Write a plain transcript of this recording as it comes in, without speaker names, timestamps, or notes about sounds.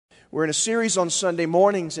We're in a series on Sunday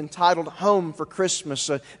mornings entitled Home for Christmas,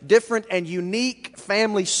 a different and unique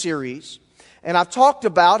family series. And I've talked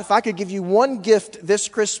about, if I could give you one gift this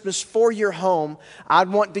Christmas for your home, I'd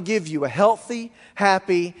want to give you a healthy,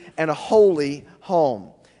 happy, and a holy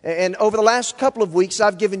home. And over the last couple of weeks,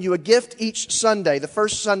 I've given you a gift each Sunday. The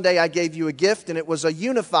first Sunday I gave you a gift, and it was a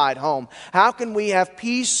unified home. How can we have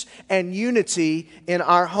peace and unity in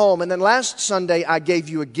our home? And then last Sunday I gave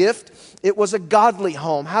you a gift. It was a godly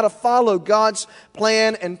home. How to follow God's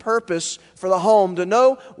plan and purpose for the home. To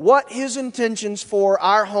know what His intentions for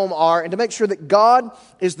our home are. And to make sure that God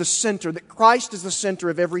is the center. That Christ is the center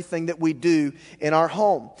of everything that we do in our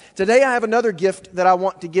home. Today I have another gift that I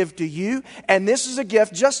want to give to you. And this is a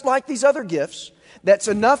gift just like these other gifts. That's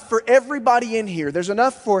enough for everybody in here. There's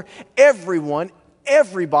enough for everyone.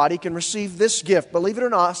 Everybody can receive this gift. Believe it or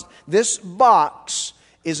not, this box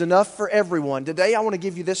is enough for everyone. Today I want to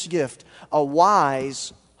give you this gift, a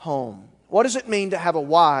wise home. What does it mean to have a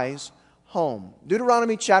wise home?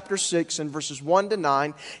 Deuteronomy chapter 6 and verses 1 to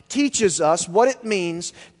 9 teaches us what it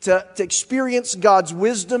means to experience God's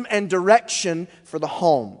wisdom and direction for the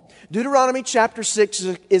home. Deuteronomy chapter 6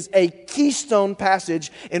 is a keystone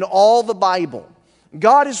passage in all the Bible.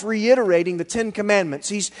 God is reiterating the Ten Commandments.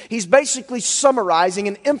 He's basically summarizing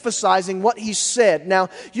and emphasizing what He said. Now,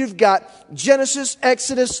 you've got Genesis,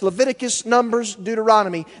 Exodus, Leviticus, Numbers,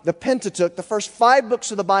 Deuteronomy, the Pentateuch, the first 5 books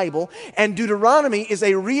of the Bible. And Deuteronomy is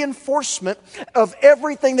a reinforcement of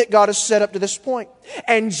everything that God has said up to this point.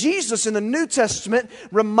 And Jesus in the New Testament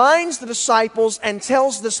reminds the disciples and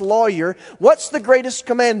tells this lawyer, what's the greatest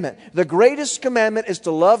commandment? The greatest commandment is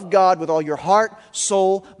to love God with all your heart,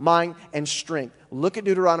 soul, mind, and strength. Look at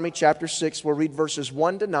Deuteronomy chapter 6. We'll read verses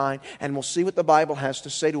 1 to 9, and we'll see what the Bible has to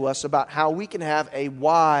say to us about how we can have a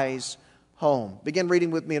wise home. Begin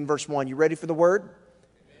reading with me in verse 1. You ready for the word?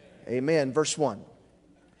 Amen. Verse 1.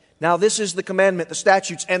 Now this is the commandment, the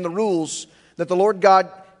statutes, and the rules that the Lord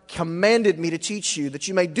God commanded me to teach you, that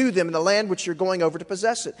you may do them in the land which you're going over to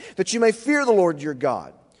possess it, that you may fear the Lord your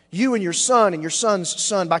God, you and your son and your son's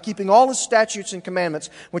son, by keeping all His statutes and commandments,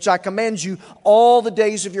 which I command you all the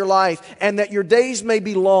days of your life, and that your days may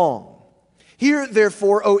be long. Hear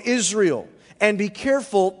therefore, O Israel, and be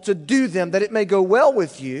careful to do them, that it may go well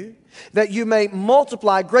with you, that you may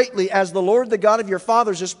multiply greatly, as the Lord, the God of your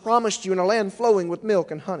fathers, has promised you, in a land flowing with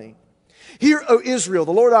milk and honey. Hear, O Israel,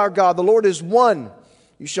 the Lord our God, the Lord is one.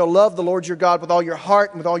 You shall love the Lord your God with all your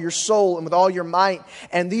heart and with all your soul and with all your might.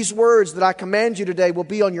 And these words that I command you today will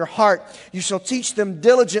be on your heart. You shall teach them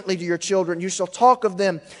diligently to your children. You shall talk of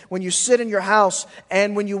them when you sit in your house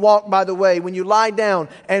and when you walk by the way, when you lie down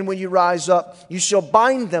and when you rise up. You shall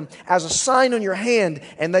bind them as a sign on your hand,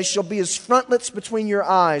 and they shall be as frontlets between your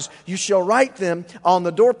eyes. You shall write them on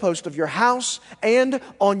the doorpost of your house and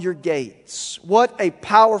on your gates. What a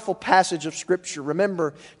powerful passage of Scripture.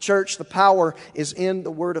 Remember, church, the power is in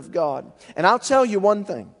the Word of God. And I'll tell you one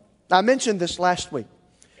thing. I mentioned this last week.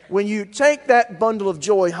 When you take that bundle of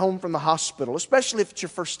joy home from the hospital, especially if it's your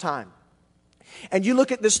first time, and you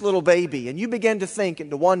look at this little baby and you begin to think and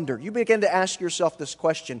to wonder, you begin to ask yourself this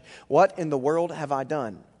question, what in the world have I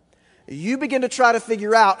done? You begin to try to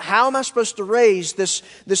figure out, how am I supposed to raise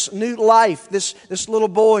this new life, this little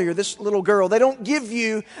boy or this little girl? They don't give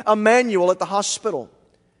you a manual at the hospital.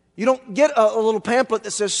 You don't get a little pamphlet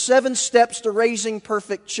that says 7 steps to raising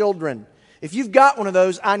perfect children. If you've got one of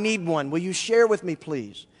those, I need one. Will you share with me,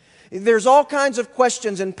 please? There's all kinds of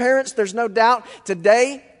questions. And parents, there's no doubt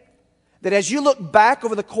today that as you look back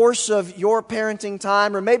over the course of your parenting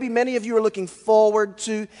time, or maybe many of you are looking forward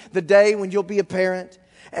to the day when you'll be a parent,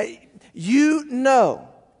 you know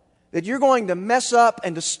that you're going to mess up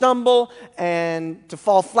and to stumble and to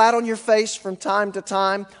fall flat on your face from time to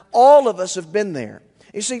time. All of us have been there.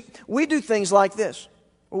 You see, we do things like this.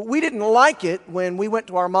 We didn't like it when we went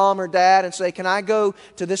to our mom or dad and say, can I go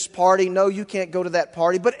to this party? No, you can't go to that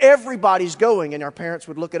party. But everybody's going. And our parents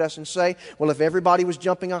would look at us and say, well, if everybody was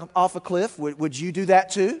jumping off a cliff, would you do that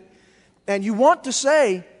too? And you want to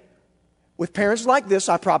say, with parents like this,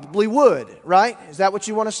 I probably would, right? Is that what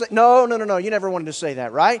you want to say? No. You never wanted to say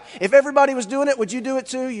that, right? If everybody was doing it, would you do it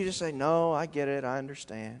too? You just say, no, I get it. I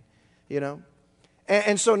understand. You know?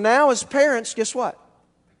 And so now as parents, guess what?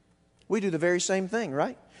 We do the very same thing,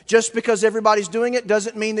 right? Just because everybody's doing it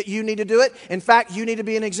doesn't mean that you need to do it. In fact, you need to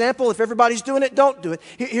be an example. If everybody's doing it, don't do it.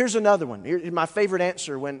 Here's another one. Here's my favorite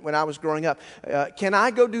answer when I was growing up. Can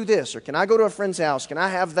I go do this? Or can I go to a friend's house? Can I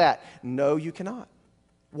have that? No, you cannot.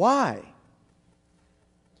 Why?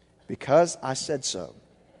 Because I said so.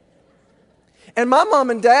 And my mom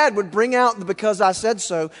and dad would bring out the because I said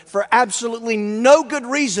so for absolutely no good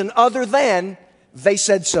reason other than they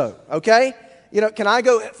said so. Okay? can I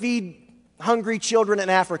go feed hungry children in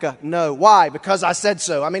Africa? No. Why? Because I said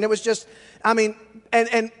so. It was just,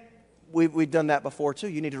 and we've done that before too.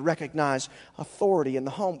 You need to recognize authority in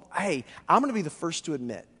the home. Hey, I'm going to be the first to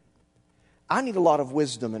admit, I need a lot of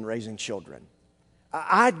wisdom in raising children.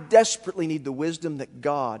 I desperately need the wisdom that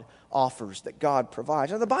God offers, that God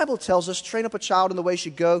provides. Now, the Bible tells us, train up a child in the way he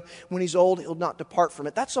should go. When he's old, he'll not depart from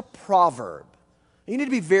it. That's a proverb. You need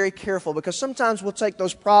to be very careful, because sometimes we'll take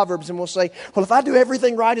those proverbs and we'll say, well, if I do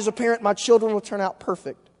everything right as a parent, my children will turn out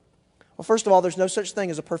perfect. Well, first of all, there's no such thing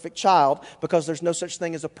as a perfect child, because there's no such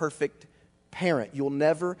thing as a perfect parent. You'll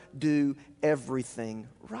never do everything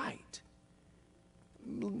right.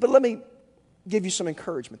 But let me give you some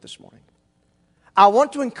encouragement this morning. I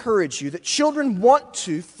want to encourage you that children want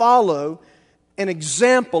to follow an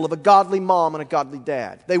example of a godly mom and a godly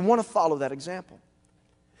dad. They want to follow that example.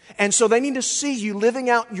 And so they need to see you living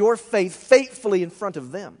out your faith faithfully in front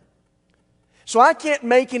of them. So I can't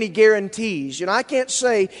make any guarantees. I can't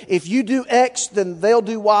say if you do X, then they'll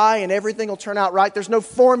do Y and everything will turn out right. There's no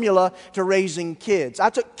formula to raising kids.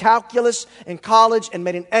 I took calculus in college and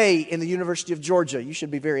made an A in the University of Georgia. You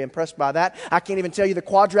should be very impressed by that. I can't even tell you the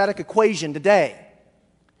quadratic equation today.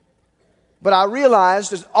 But I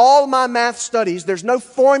realized as all my math studies, there's no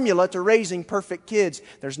formula to raising perfect kids.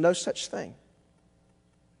 There's no such thing.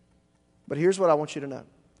 But here's what I want you to know.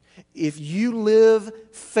 If you live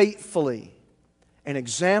faithfully, an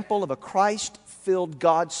example of a Christ-filled,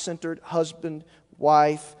 God-centered husband,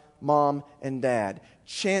 wife, mom, and dad,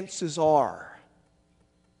 chances are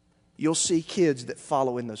you'll see kids that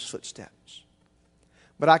follow in those footsteps.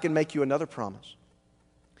 But I can make you another promise.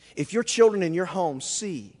 If your children in your home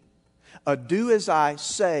see a do as I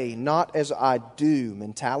say, not as I do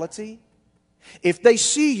mentality, if they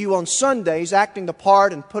see you on Sundays acting the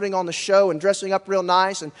part and putting on the show and dressing up real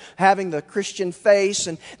nice and having the Christian face,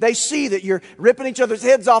 and they see that you're ripping each other's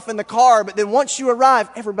heads off in the car, but then once you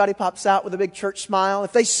arrive, everybody pops out with a big church smile.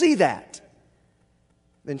 If they see that,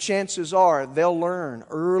 then chances are they'll learn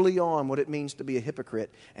early on what it means to be a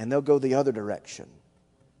hypocrite, and they'll go the other direction.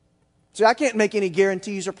 See, I can't make any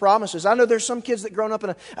guarantees or promises. I know there's some kids that grown up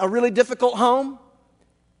in a really difficult home,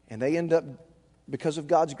 and they end up, because of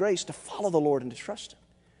God's grace, to follow the Lord and to trust Him.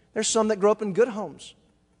 There's some that grow up in good homes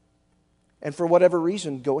and for whatever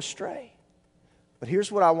reason go astray. But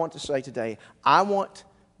here's what I want to say today. I want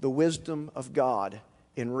the wisdom of God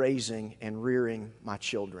in raising and rearing my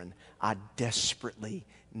children. I desperately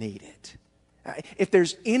need it. If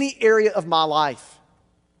there's any area of my life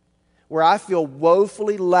where I feel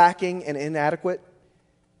woefully lacking and inadequate,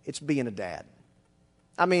 it's being a dad.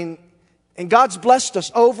 And God's blessed us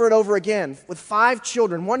over and over again with 5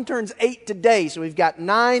 children. One turns 8 today, so we've got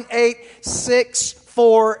 9, 8, 6,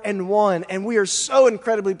 4, and 1. And we are so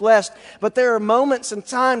incredibly blessed. But there are moments and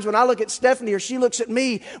times when I look at Stephanie or she looks at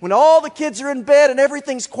me, when all the kids are in bed and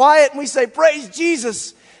everything's quiet, and we say, "Praise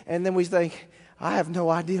Jesus." And then we think, I have no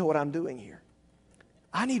idea what I'm doing here.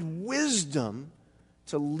 I need wisdom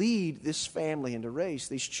to lead this family and to raise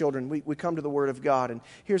these children. We come to the Word of God, and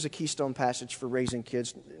here's a keystone passage for raising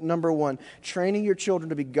kids. Number 1, training your children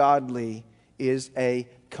to be godly is a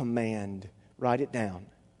command. Write it down.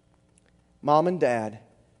 Mom and Dad,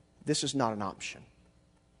 this is not an option.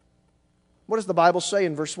 What does the Bible say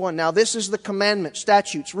in verse 1? Now this is the commandment,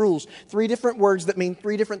 statutes, rules. 3 different words that mean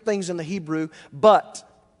 3 different things in the Hebrew, but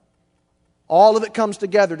all of it comes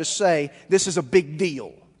together to say this is a big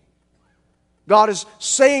deal. God is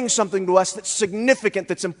saying something to us that's significant,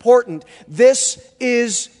 that's important. This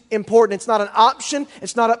is important. It's not an option.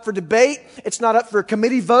 It's not up for debate. It's not up for a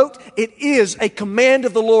committee vote. It is a command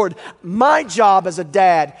of the Lord. My job as a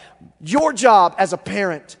dad, your job as a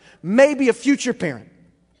parent, maybe a future parent,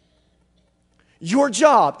 your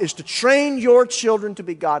job is to train your children to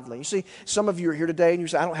be godly. You see, some of you are here today and you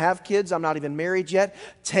say, "I don't have kids. I'm not even married yet."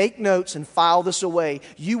 Take notes and file this away.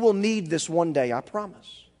 You will need this one day, I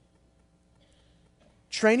promise.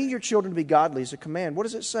 Training your children to be godly is a command. What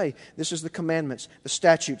does it say? This is the commandments, the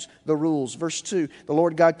statutes, the rules. Verse 2, the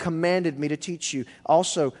Lord God commanded me to teach you.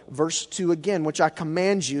 Also, verse 2 again, which I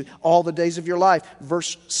command you all the days of your life.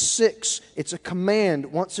 Verse 6, it's a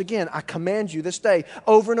command. Once again, I command you this day.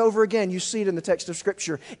 Over and over again, you see it in the text of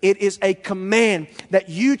Scripture. It is a command that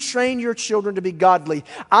you train your children to be godly.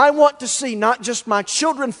 I want to see not just my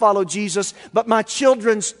children follow Jesus, but my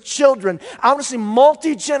children's children. I want to see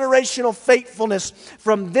multi-generational faithfulness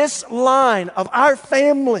from this line of our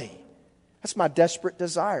family. That's my desperate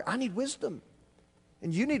desire. I need wisdom.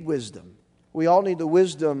 And you need wisdom. We all need the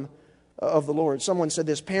wisdom of the Lord. Someone said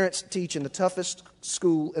this: parents teach in the toughest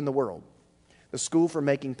school in the world, the school for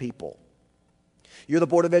making people. You're the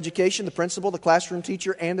board of education, the principal, the classroom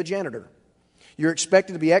teacher, and the janitor. You're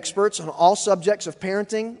expected to be experts on all subjects of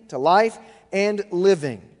parenting to life and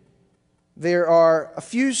living. There are a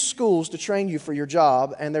few schools to train you for your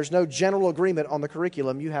job, and there's no general agreement on the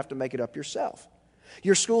curriculum. You have to make it up yourself.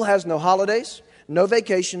 Your school has no holidays, no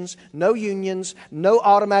vacations, no unions, no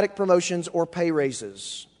automatic promotions or pay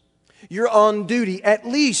raises. You're on duty, at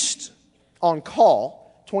least on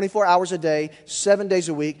call, 24 hours a day, 7 days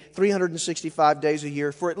a week, 365 days a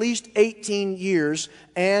year, for at least 18 years,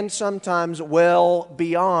 and sometimes well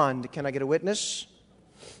beyond. Can I get a witness?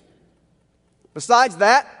 Besides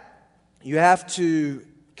that, you have to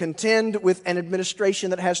contend with an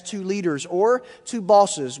administration that has 2 leaders or 2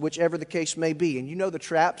 bosses, whichever the case may be. And you know the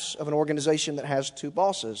traps of an organization that has 2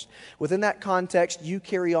 bosses. Within that context, you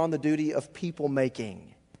carry on the duty of people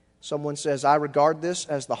making. Someone says, I regard this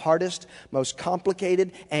as the hardest, most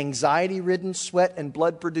complicated, anxiety-ridden, sweat and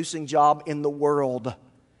blood-producing job in the world.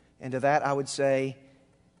 And to that I would say,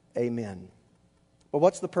 amen. But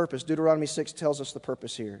what's the purpose? Deuteronomy 6 tells us the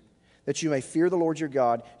purpose here. That you may fear the Lord your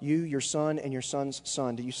God, you, your son, and your son's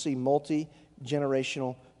son. Do you see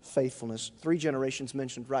multi-generational faithfulness? 3 generations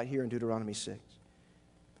mentioned right here in Deuteronomy 6.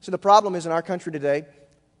 So the problem is in our country today,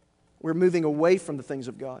 we're moving away from the things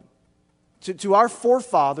of God. To our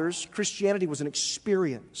forefathers, Christianity was an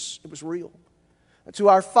experience. It was real. To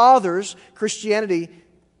our fathers, Christianity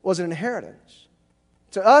was an inheritance.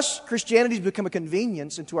 To us, Christianity has become a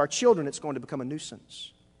convenience, and to our children, it's going to become a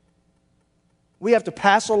nuisance. We have to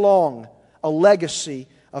pass along a legacy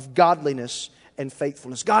of godliness and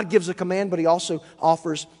faithfulness. God gives a command, but He also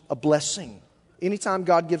offers a blessing. Anytime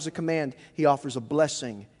God gives a command, He offers a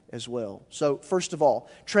blessing as well. So, first of all,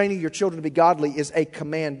 training your children to be godly is a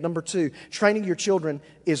command. Number 2, training your children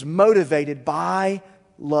is motivated by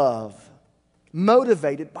love.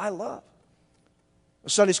 Motivated by love. A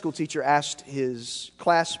Sunday school teacher asked his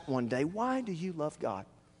class one day, why do you love God?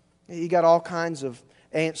 He got all kinds of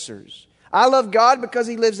answers. I love God because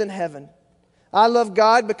He lives in heaven. I love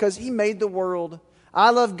God because He made the world.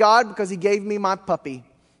 I love God because He gave me my puppy.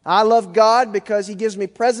 I love God because He gives me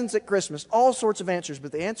presents at Christmas. All sorts of answers,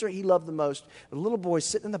 but the answer he loved the most, the little boy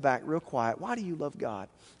sitting in the back real quiet. Why do you love God?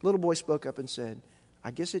 The little boy spoke up and said,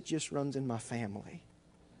 I guess it just runs in my family.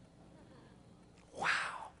 Wow.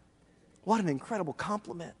 What an incredible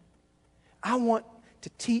compliment. I want to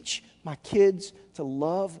teach my kids to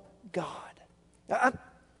love God.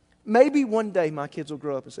 Maybe one day my kids will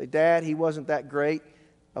grow up and say, Dad, he wasn't that great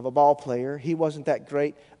of a ball player. He wasn't that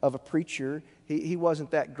great of a preacher. He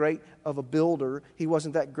wasn't that great of a builder. He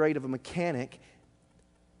wasn't that great of a mechanic.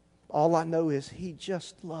 All I know is he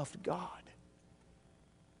just loved God.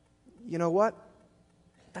 You know what?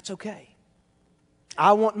 That's okay.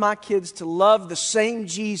 I want my kids to love the same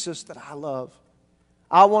Jesus that I love.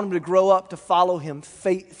 I want them to grow up to follow Him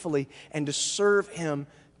faithfully and to serve Him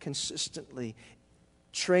consistently.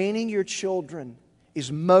 Training your children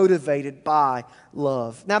is motivated by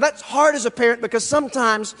love. Now that's hard as a parent because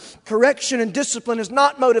sometimes correction and discipline is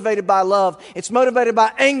not motivated by love. It's motivated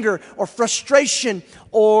by anger or frustration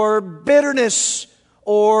or bitterness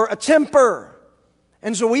or a temper.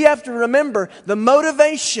 And so we have to remember the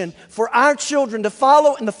motivation for our children to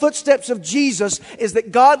follow in the footsteps of Jesus is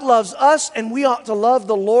that God loves us and we ought to love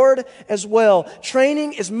the Lord as well.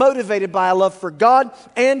 Training is motivated by a love for God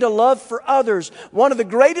and a love for others. One of the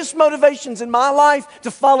greatest motivations in my life to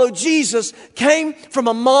follow Jesus came from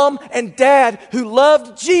a mom and dad who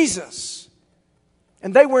loved Jesus.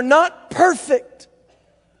 And they were not perfect.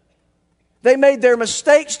 They made their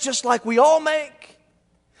mistakes just like we all make.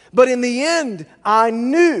 But in the end, I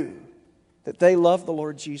knew that they loved the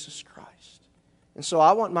Lord Jesus Christ. And so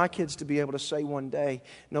I want my kids to be able to say one day,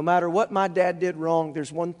 no matter what my dad did wrong,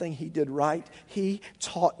 there's one thing he did right. He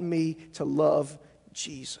taught me to love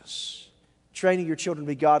Jesus. Training your children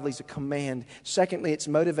to be godly is a command. Secondly, it's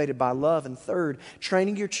motivated by love. And third,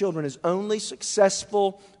 training your children is only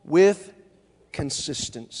successful with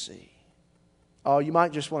consistency. Oh, you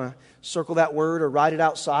might just want to circle that word or write it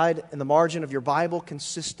outside in the margin of your Bible.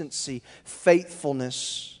 Consistency,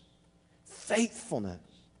 faithfulness. Faithfulness.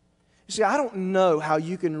 You see, I don't know how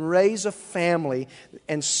you can raise a family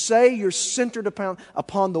and say you're centered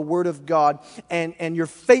upon the Word of God and you're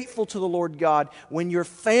faithful to the Lord God when your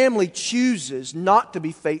family chooses not to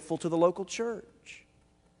be faithful to the local church.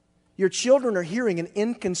 Your children are hearing an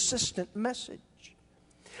inconsistent message.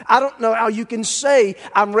 I don't know how you can say,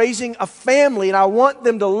 I'm raising a family and I want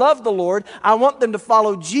them to love the Lord, I want them to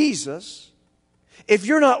follow Jesus, if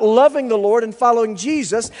you're not loving the Lord and following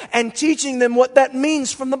Jesus and teaching them what that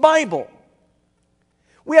means from the Bible.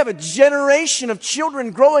 We have a generation of children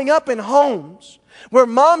growing up in homes Where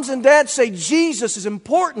moms and dads say Jesus is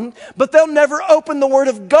important, but they'll never open the Word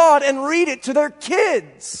of God and read it to their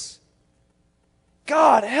kids.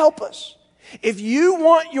 God, help us. If you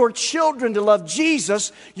want your children to love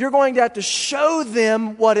Jesus, you're going to have to show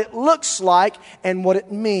them what it looks like and what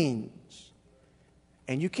it means.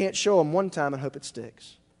 And you can't show them one time and hope it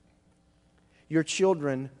sticks. Your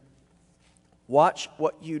children watch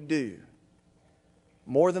what you do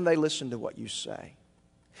more than they listen to what you say.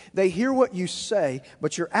 They hear what you say,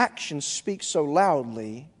 but your actions speak so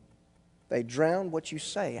loudly, they drown what you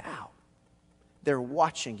say out. They're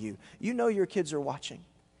watching you. You know your kids are watching.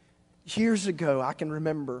 Years ago, I can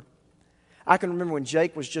remember when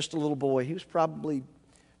Jake was just a little boy. He was probably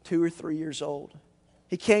 2 or 3 years old.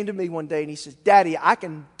 He came to me one day and he says, "Daddy, I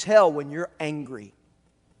can tell when you're angry."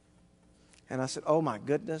 And I said, "Oh my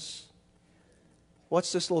goodness.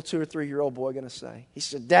 What's this little 2 or 3-year-old boy going to say?" He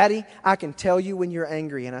said, "Daddy, I can tell you when you're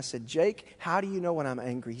angry." And I said, "Jake, how do you know when I'm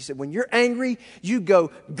angry?" He said, "When you're angry, you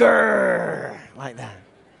go grrr, like that."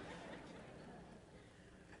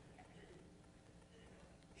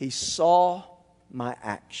 He saw my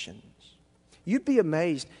actions. You'd be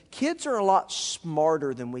amazed. Kids are a lot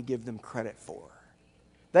smarter than we give them credit for.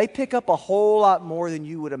 They pick up a whole lot more than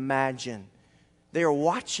you would imagine. They are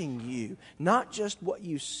watching you, not just what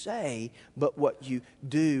you say, but what you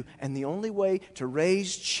do. And the only way to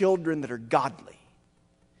raise children that are godly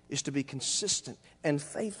is to be consistent and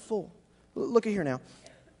faithful. Look at here now.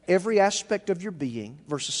 Every aspect of your being,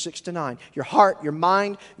 verses 6 to 9, your heart, your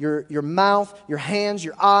mind, your mouth, your hands,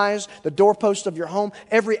 your eyes, the doorpost of your home,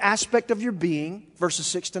 every aspect of your being, verses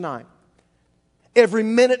 6 to 9. Every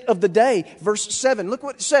minute of the day, verse 7. Look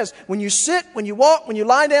what it says. When you sit, when you walk, when you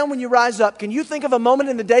lie down, when you rise up. Can you think of a moment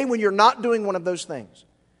in the day when you're not doing one of those things?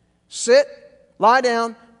 Sit, lie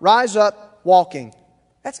down, rise up, walking.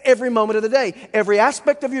 That's every moment of the day. Every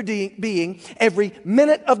aspect of your being, every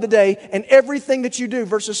minute of the day, and everything that you do.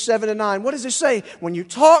 Verses 7 and 9. What does it say? When you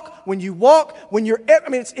talk, when you walk, when you're...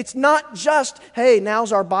 it's not just, hey,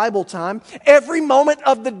 now's our Bible time. Every moment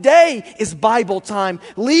of the day is Bible time.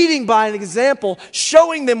 Leading by an example,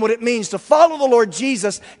 showing them what it means to follow the Lord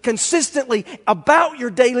Jesus consistently about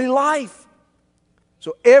your daily life.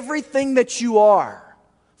 So everything that you are,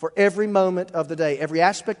 for every moment of the day, every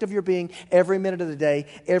aspect of your being, every minute of the day,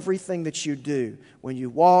 everything that you do. When you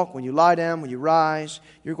walk, when you lie down, when you rise,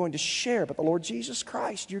 you're going to share about the Lord Jesus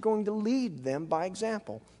Christ. You're going to lead them by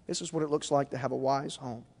example. This is what it looks like to have a wise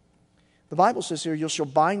home. The Bible says here, you shall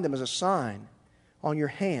bind them as a sign on your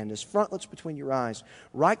hand, as frontlets between your eyes.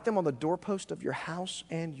 Write them on the doorpost of your house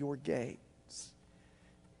and your gates.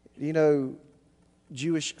 You know,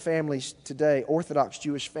 Jewish families today, Orthodox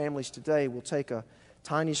Jewish families today will take a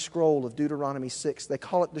tiny scroll of Deuteronomy 6. They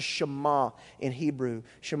call it the Shema in Hebrew.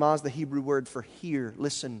 Shema is the Hebrew word for hear,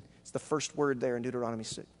 listen. It's the first word there in Deuteronomy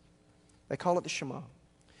 6. They call it the Shema.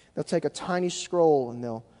 They'll take a tiny scroll and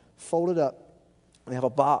they'll fold it up. They have a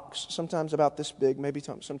box, sometimes about this big, maybe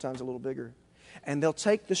sometimes a little bigger. And they'll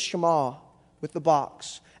take the Shema with the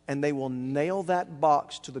box and they will nail that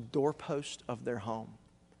box to the doorpost of their home.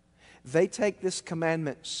 They take this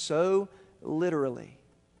commandment so literally.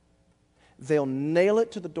 They'll nail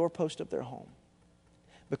it to the doorpost of their home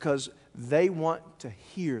because they want to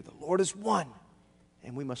hear the Lord is one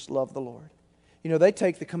and we must love the Lord. You know, they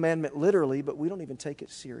take the commandment literally, but we don't even take it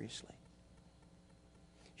seriously.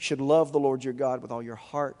 You should love the Lord your God with all your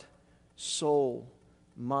heart, soul,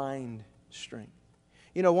 mind, strength.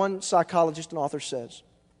 You know, one psychologist and author says,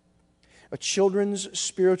 a children's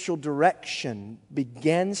spiritual direction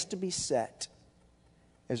begins to be set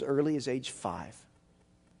as early as age 5.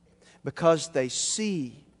 Because they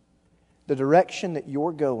see the direction that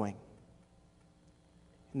you're going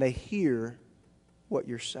and they hear what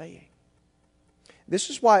you're saying. This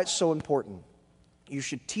is why it's so important. You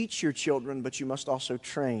should teach your children, but you must also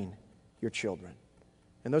train your children.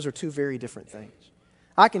 And those are two very different things.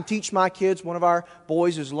 I can teach my kids. One of our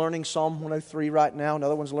boys is learning Psalm 103 right now.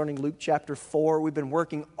 Another one's learning Luke chapter 4. We've been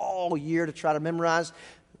working all year to try to memorize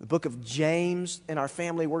the book of James in our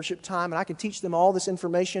family worship time. And I can teach them all this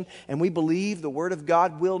information. And we believe the Word of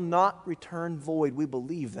God will not return void. We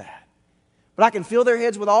believe that. But I can fill their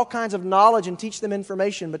heads with all kinds of knowledge and teach them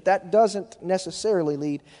information. But that doesn't necessarily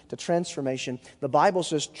lead to transformation. The Bible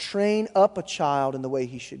says, train up a child in the way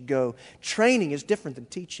he should go. Training is different than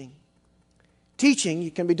teaching. Teaching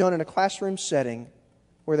can be done in a classroom setting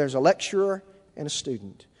where there's a lecturer and a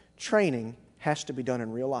student. Training has to be done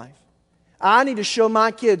in real life. I need to show my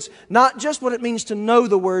kids not just what it means to know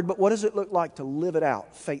the Word, but what does it look like to live it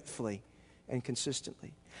out faithfully and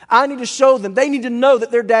consistently. I need to show them, they need to know that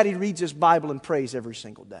their daddy reads his Bible and prays every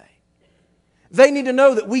single day. They need to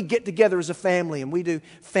know that we get together as a family and we do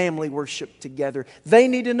family worship together. They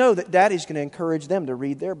need to know that Daddy's going to encourage them to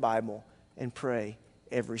read their Bible and pray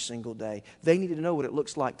every single day. They need to know what it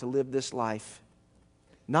looks like to live this life,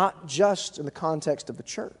 not just in the context of the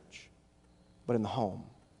church, but in the home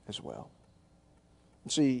as well.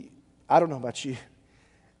 See, I don't know about you.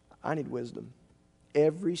 I need wisdom.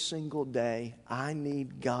 Every single day, I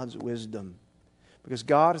need God's wisdom because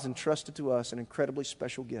God has entrusted to us an incredibly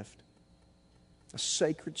special gift. A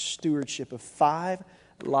sacred stewardship of 5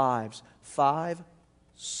 lives, 5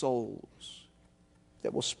 souls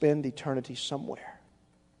that will spend eternity somewhere.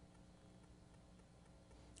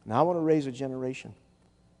 And I want to raise a generation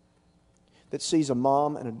that sees a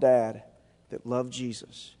mom and a dad that love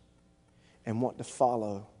Jesus and want to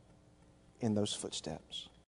follow in those footsteps.